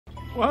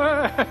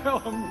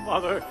Well,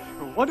 Mother,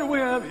 what do we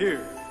have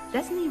here?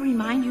 Doesn't he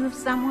remind you of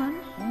someone?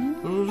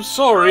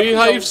 Sorry,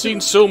 I've seen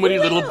so many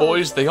little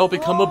boys, they all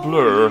become a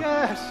blur.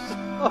 Yes,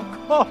 of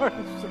course.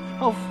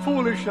 How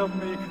foolish of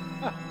me.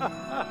 But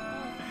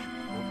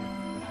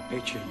I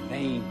bet your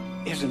name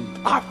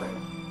isn't Arthur.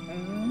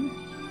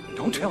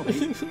 Don't tell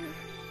me.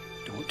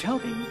 Don't tell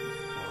me.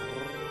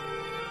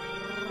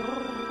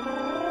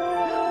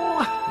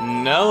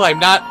 No, I'm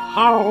not.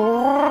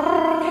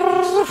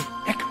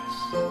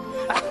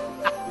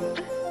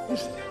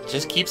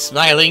 Just keep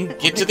smiling.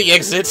 Get to the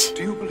exit.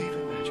 Do you believe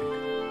in magic?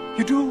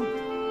 You do?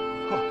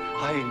 Oh,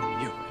 I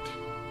knew it.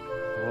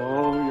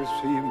 Oh, you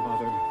see,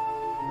 Mother,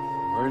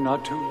 we're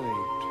not too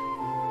late.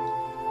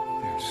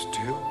 There's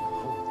still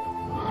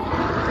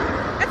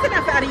hope. That's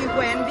enough out of you,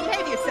 Gwen.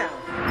 Behave yourself.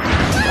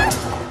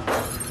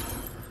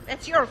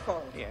 That's your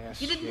fault.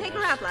 Yes, You didn't yes. take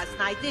her out last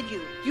night, did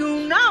you?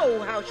 You know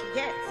how she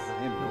gets.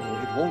 I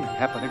know it won't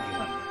happen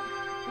again.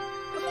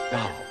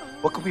 Now,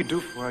 what can we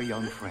do for our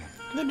young friend?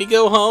 Let me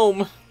go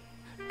home.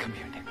 Come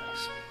here,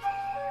 Nicholas.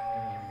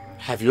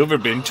 Have you ever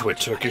been to a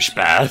Turkish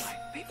bath?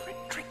 My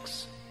favorite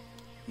tricks.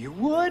 You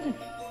would?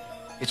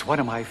 It's one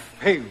of my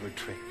favorite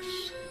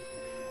tricks.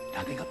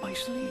 Nothing up my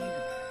sleeve.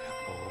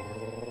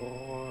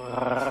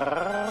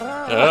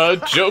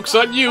 Joke's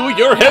on you.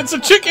 Your head's a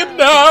chicken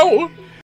now.